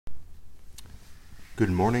Good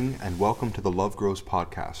morning and welcome to the Love Grows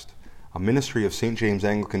podcast, a ministry of St. James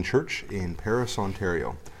Anglican Church in Paris,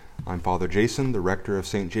 Ontario. I'm Father Jason, the rector of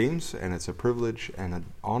St. James, and it's a privilege and an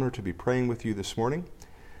honor to be praying with you this morning.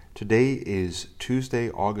 Today is Tuesday,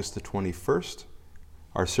 August the 21st.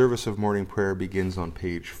 Our service of morning prayer begins on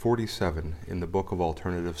page 47 in the Book of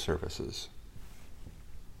Alternative Services.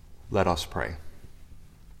 Let us pray.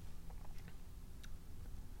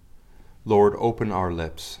 Lord, open our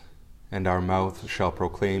lips, and our mouth shall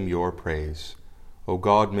proclaim your praise. O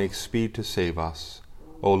God, make speed to save us.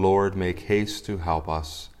 O Lord, make haste to help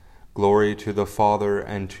us. Glory to the Father,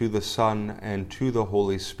 and to the Son, and to the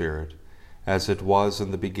Holy Spirit, as it was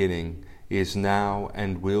in the beginning, is now,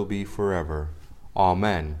 and will be forever.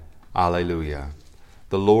 Amen. Alleluia.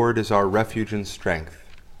 The Lord is our refuge and strength.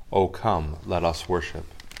 O come, let us worship.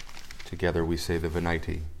 Together we say the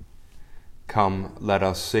Venite. Come, let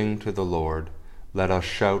us sing to the Lord. Let us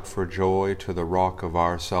shout for joy to the rock of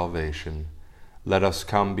our salvation. Let us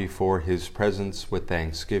come before his presence with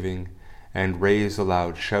thanksgiving, and raise a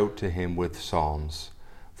loud shout to him with psalms.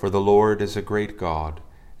 For the Lord is a great God,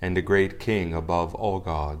 and a great King above all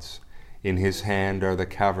gods. In his hand are the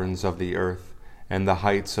caverns of the earth, and the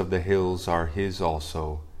heights of the hills are his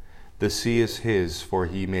also. The sea is his, for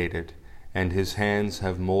he made it, and his hands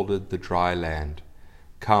have molded the dry land.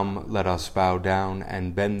 Come, let us bow down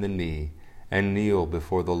and bend the knee, and kneel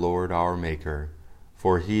before the Lord our Maker.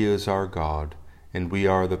 For he is our God, and we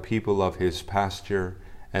are the people of his pasture,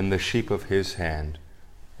 and the sheep of his hand.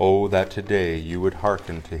 Oh, that today you would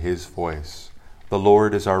hearken to his voice. The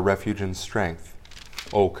Lord is our refuge and strength.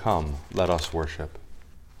 Oh, come, let us worship.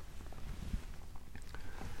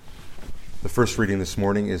 The first reading this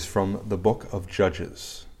morning is from the book of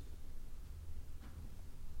Judges.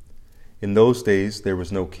 In those days there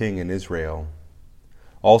was no king in Israel.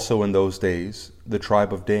 Also in those days, the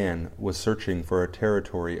tribe of Dan was searching for a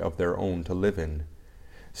territory of their own to live in,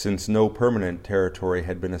 since no permanent territory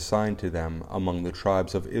had been assigned to them among the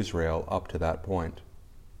tribes of Israel up to that point.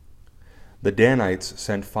 The Danites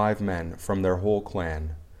sent 5 men from their whole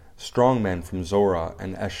clan, strong men from Zorah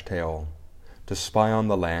and Eshtaol, to spy on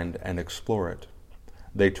the land and explore it.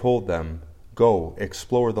 They told them, "Go,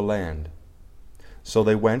 explore the land." So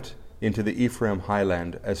they went into the Ephraim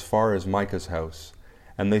highland as far as Micah's house,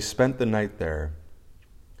 and they spent the night there.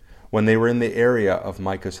 When they were in the area of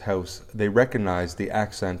Micah's house, they recognized the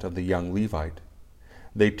accent of the young Levite.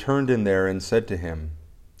 They turned in there and said to him,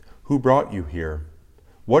 "Who brought you here?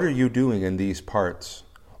 What are you doing in these parts?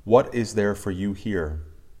 What is there for you here?"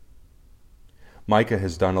 "Micah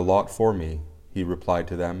has done a lot for me," he replied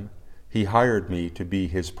to them. "He hired me to be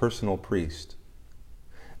his personal priest."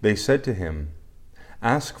 They said to him,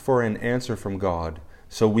 "Ask for an answer from God,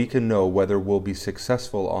 so we can know whether we'll be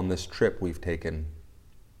successful on this trip we've taken."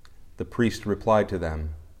 The priest replied to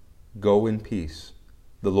them, "Go in peace.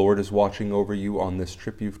 The Lord is watching over you on this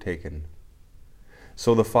trip you've taken."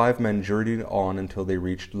 So the 5 men journeyed on until they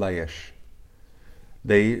reached Laish.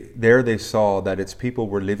 There they saw that its people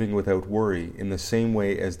were living without worry in the same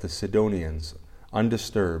way as the Sidonians,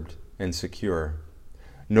 undisturbed and secure.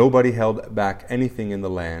 Nobody held back anything in the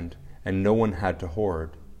land, and no one had to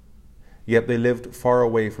hoard. Yet they lived far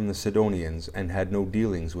away from the Sidonians and had no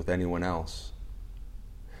dealings with anyone else.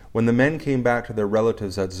 When the men came back to their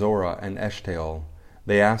relatives at Zorah and Eshtaol,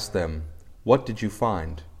 they asked them, "What did you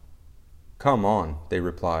find?" "Come on," they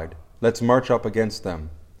replied. "Let's march up against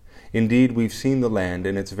them. Indeed, we've seen the land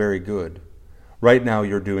and it's very good. Right now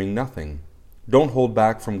you're doing nothing. Don't hold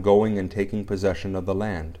back from going and taking possession of the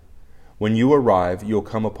land. When you arrive, you'll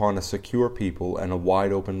come upon a secure people and a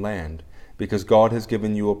wide open land, because God has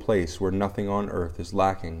given you a place where nothing on earth is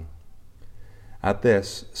lacking." At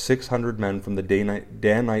this, 600 men from the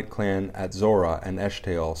Danite clan at Zorah and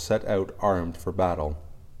Eshtaol set out armed for battle.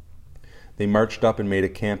 They marched up and made a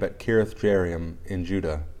camp at Kiriath Jearim in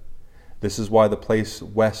Judah. This is why the place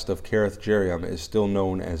west of Kiriath Jearim is still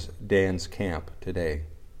known as Dan's camp today.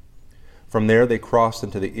 From there they crossed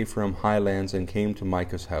into the Ephraim highlands and came to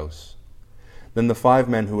Micah's house. Then the 5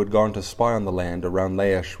 men who had gone to spy on the land around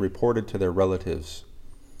Laish reported to their relatives,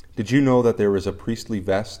 "Did you know that there is a priestly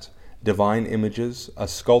vest, divine images, a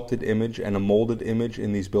sculpted image, and a molded image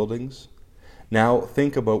in these buildings? Now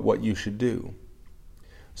think about what you should do."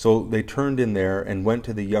 So they turned in there and went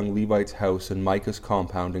to the young Levite's house in Micah's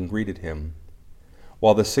compound and greeted him.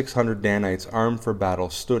 While the 600 Danites armed for battle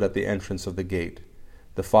stood at the entrance of the gate,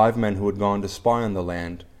 the 5 men who had gone to spy on the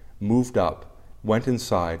land moved up, went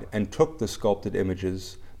inside, and took the sculpted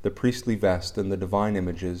images, the priestly vest and the divine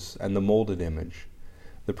images, and the molded image.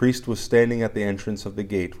 The priest was standing at the entrance of the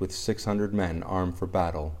gate with 600 men armed for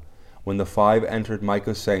battle. When the 5 entered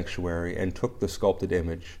Micah's sanctuary and took the sculpted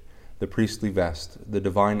image, the priestly vest, the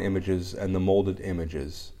divine images, and the molded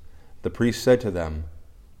images, the priest said to them,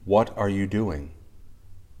 "What are you doing?"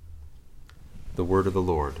 The word of the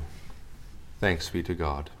Lord. Thanks be to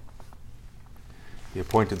God. The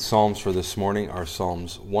appointed psalms for this morning are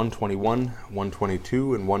Psalms 121,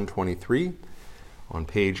 122, and 123 on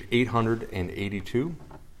page 882.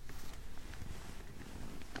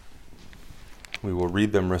 We will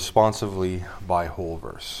read them responsively by whole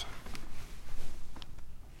verse.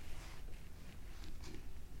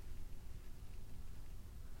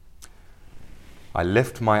 I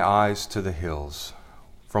lift my eyes to the hills.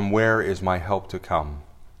 From where is my help to come?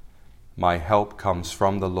 My help comes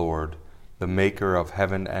from the Lord, the maker of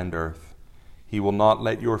heaven and earth. He will not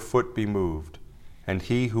let your foot be moved, and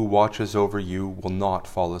he who watches over you will not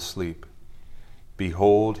fall asleep.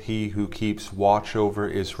 Behold, he who keeps watch over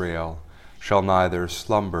Israel shall neither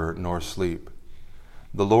slumber nor sleep.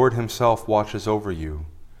 The Lord himself watches over you.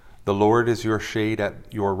 The Lord is your shade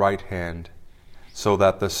at your right hand, so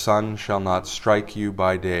that the sun shall not strike you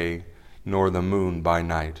by day, nor the moon by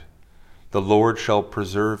night. The Lord shall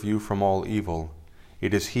preserve you from all evil.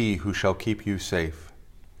 It is he who shall keep you safe.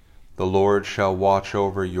 The Lord shall watch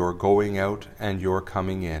over your going out and your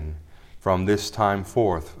coming in, from this time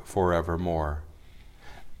forth forevermore.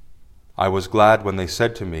 I was glad when they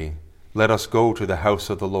said to me, "Let us go to the house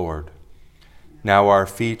of the Lord." Now our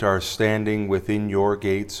feet are standing within your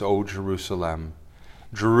gates, O Jerusalem.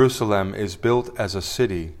 Jerusalem is built as a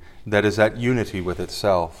city that is at unity with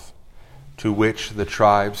itself, to which the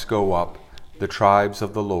tribes go up, the tribes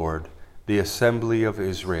of the Lord, the assembly of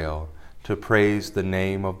Israel, to praise the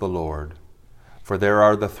name of the Lord. For there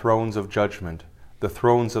are the thrones of judgment, the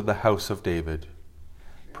thrones of the house of David.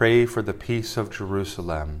 Pray for the peace of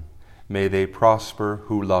Jerusalem. May they prosper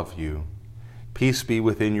who love you. Peace be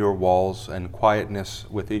within your walls and quietness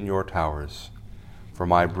within your towers. For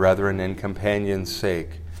my brethren and companions'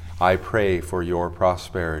 sake, I pray for your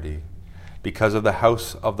prosperity. Because of the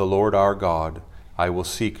house of the Lord our God, I will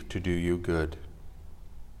seek to do you good.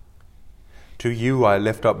 To you I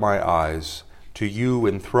lift up my eyes, to you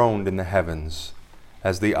enthroned in the heavens.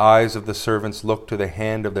 As the eyes of the servants look to the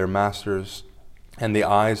hand of their masters, and the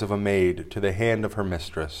eyes of a maid to the hand of her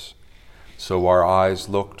mistress, so our eyes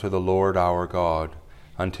look to the Lord our God,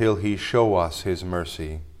 until he show us his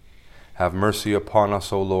mercy. Have mercy upon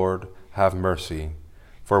us, O Lord, have mercy,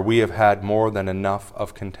 for we have had more than enough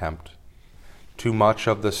of contempt, too much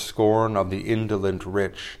of the scorn of the indolent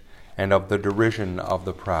rich, and of the derision of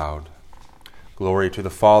the proud. Glory to the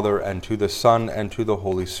Father, and to the Son, and to the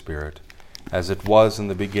Holy Spirit, as it was in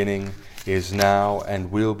the beginning, is now,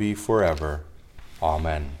 and will be forever.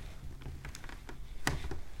 Amen.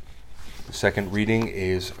 The second reading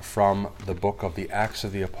is from the book of the Acts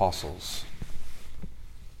of the Apostles.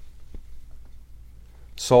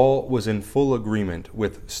 Saul was in full agreement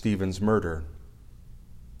with Stephen's murder.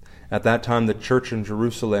 At that time, the church in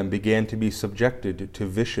Jerusalem began to be subjected to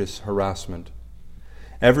vicious harassment.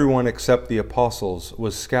 Everyone except the apostles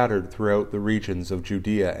was scattered throughout the regions of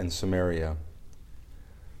Judea and Samaria.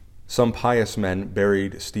 Some pious men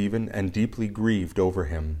buried Stephen and deeply grieved over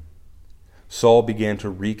him. Saul began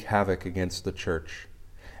to wreak havoc against the church.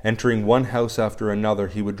 Entering one house after another,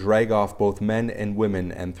 he would drag off both men and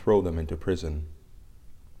women and throw them into prison.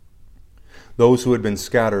 Those who had been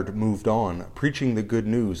scattered moved on, preaching the good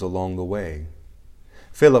news along the way.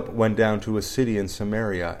 Philip went down to a city in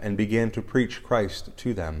Samaria and began to preach Christ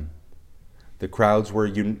to them. The crowds were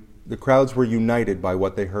united by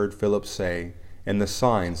what they heard Philip say and the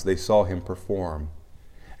signs they saw him perform,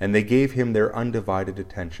 and they gave him their undivided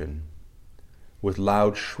attention. With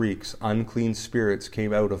loud shrieks, unclean spirits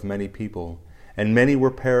came out of many people, and many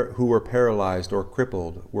who were paralyzed or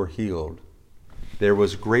crippled were healed. There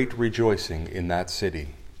was great rejoicing in that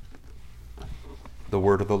city. The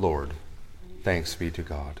word of the Lord. Thanks be to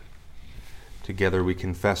God. Together we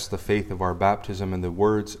confess the faith of our baptism in the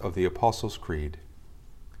words of the Apostles' Creed.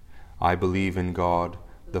 I believe in God,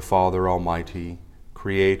 the Father Almighty,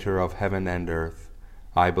 creator of heaven and earth.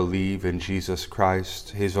 I believe in Jesus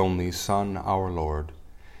Christ, his only Son, our Lord.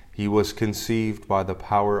 He was conceived by the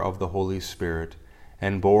power of the Holy Spirit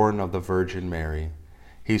and born of the Virgin Mary.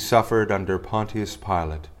 He suffered under Pontius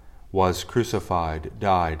Pilate, was crucified,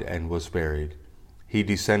 died, and was buried. He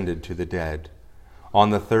descended to the dead.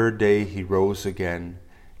 On the third day he rose again.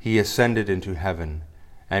 He ascended into heaven,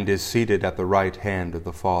 and is seated at the right hand of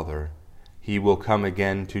the Father. He will come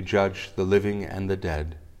again to judge the living and the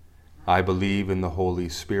dead. I believe in the Holy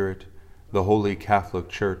Spirit, the Holy Catholic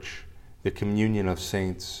Church, the communion of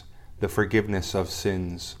saints, the forgiveness of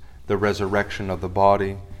sins, the resurrection of the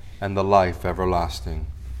body, and the life everlasting.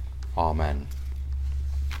 Amen.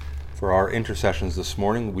 For our intercessions this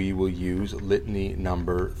morning, we will use Litany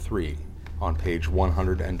number 3 on page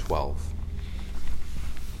 112.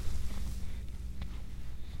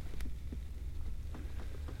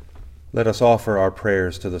 Let us offer our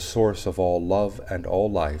prayers to the source of all love and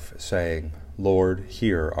all life, saying, Lord,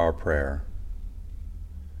 hear our prayer.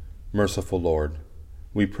 Merciful Lord,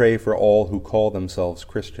 we pray for all who call themselves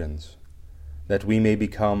Christians, that we may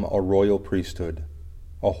become a royal priesthood,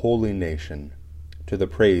 a holy nation, to the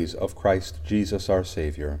praise of Christ Jesus our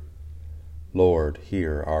Savior. Lord,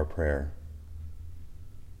 hear our prayer.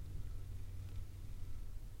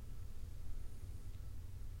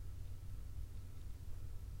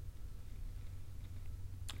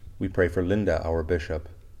 We pray for Linda, our bishop,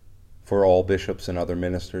 for all bishops and other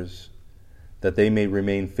ministers, that they may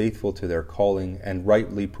remain faithful to their calling and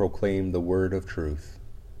rightly proclaim the word of truth.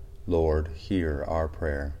 Lord, hear our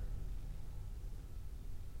prayer.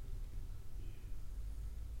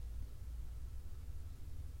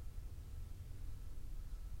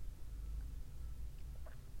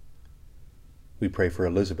 We pray for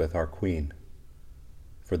Elizabeth, our Queen,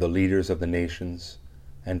 for the leaders of the nations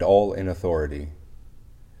and all in authority,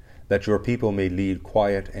 that your people may lead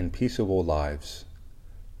quiet and peaceable lives.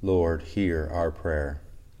 Lord, hear our prayer.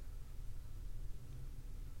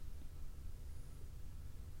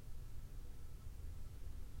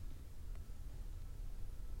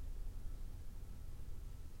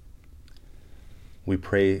 We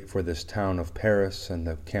pray for this town of Paris and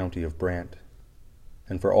the county of Brant,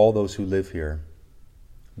 and for all those who live here,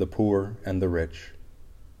 the poor and the rich,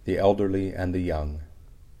 the elderly and the young,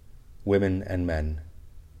 women and men,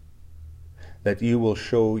 that you will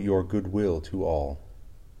show your goodwill to all.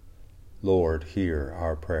 Lord, hear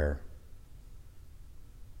our prayer.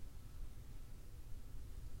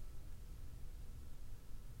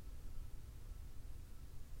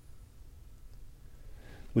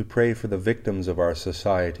 We pray for the victims of our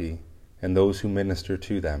society and those who minister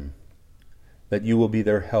to them, that you will be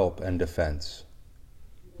their help and defense.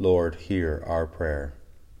 Lord, hear our prayer.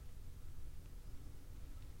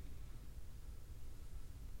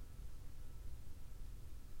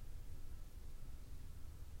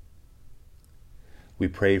 We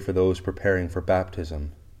pray for those preparing for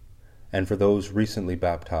baptism and for those recently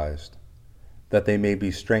baptized, that they may be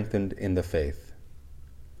strengthened in the faith.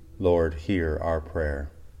 Lord, hear our prayer.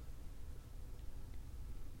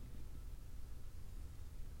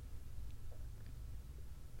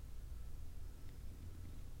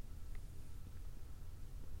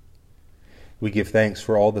 We give thanks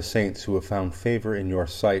for all the saints who have found favor in your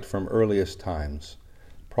sight from earliest times,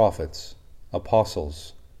 prophets,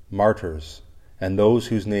 apostles, martyrs, and those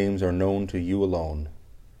whose names are known to you alone.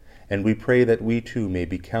 And we pray that we too may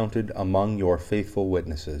be counted among your faithful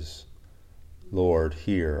witnesses. Lord,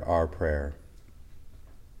 hear our prayer.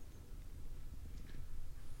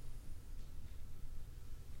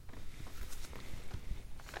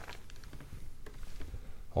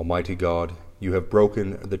 Almighty God, you have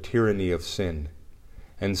broken the tyranny of sin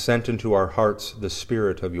and sent into our hearts the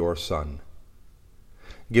Spirit of your Son.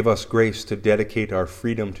 Give us grace to dedicate our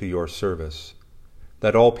freedom to your service,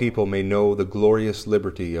 that all people may know the glorious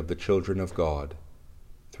liberty of the children of God.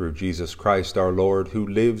 Through Jesus Christ our Lord, who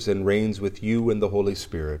lives and reigns with you in the Holy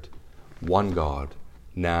Spirit, one God,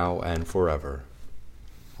 now and forever.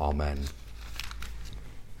 Amen.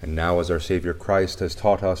 And now, as our Savior Christ has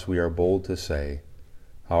taught us, we are bold to say,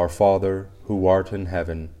 Our Father, who art in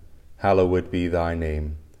heaven, hallowed be thy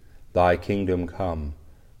name. Thy kingdom come,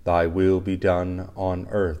 thy will be done on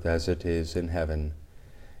earth as it is in heaven.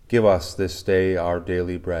 Give us this day our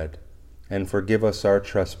daily bread, and forgive us our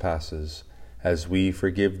trespasses, as we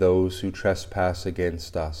forgive those who trespass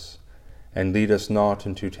against us. And lead us not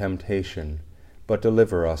into temptation, but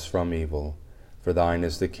deliver us from evil. For thine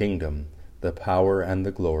is the kingdom, the power, and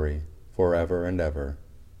the glory, forever and ever.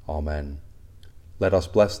 Amen. Let us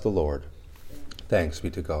bless the Lord. Thanks be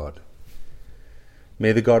to God.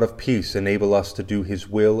 May the God of peace enable us to do his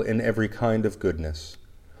will in every kind of goodness,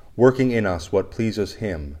 working in us what pleases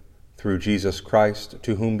him, through Jesus Christ,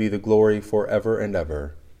 to whom be the glory forever and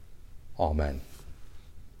ever. Amen.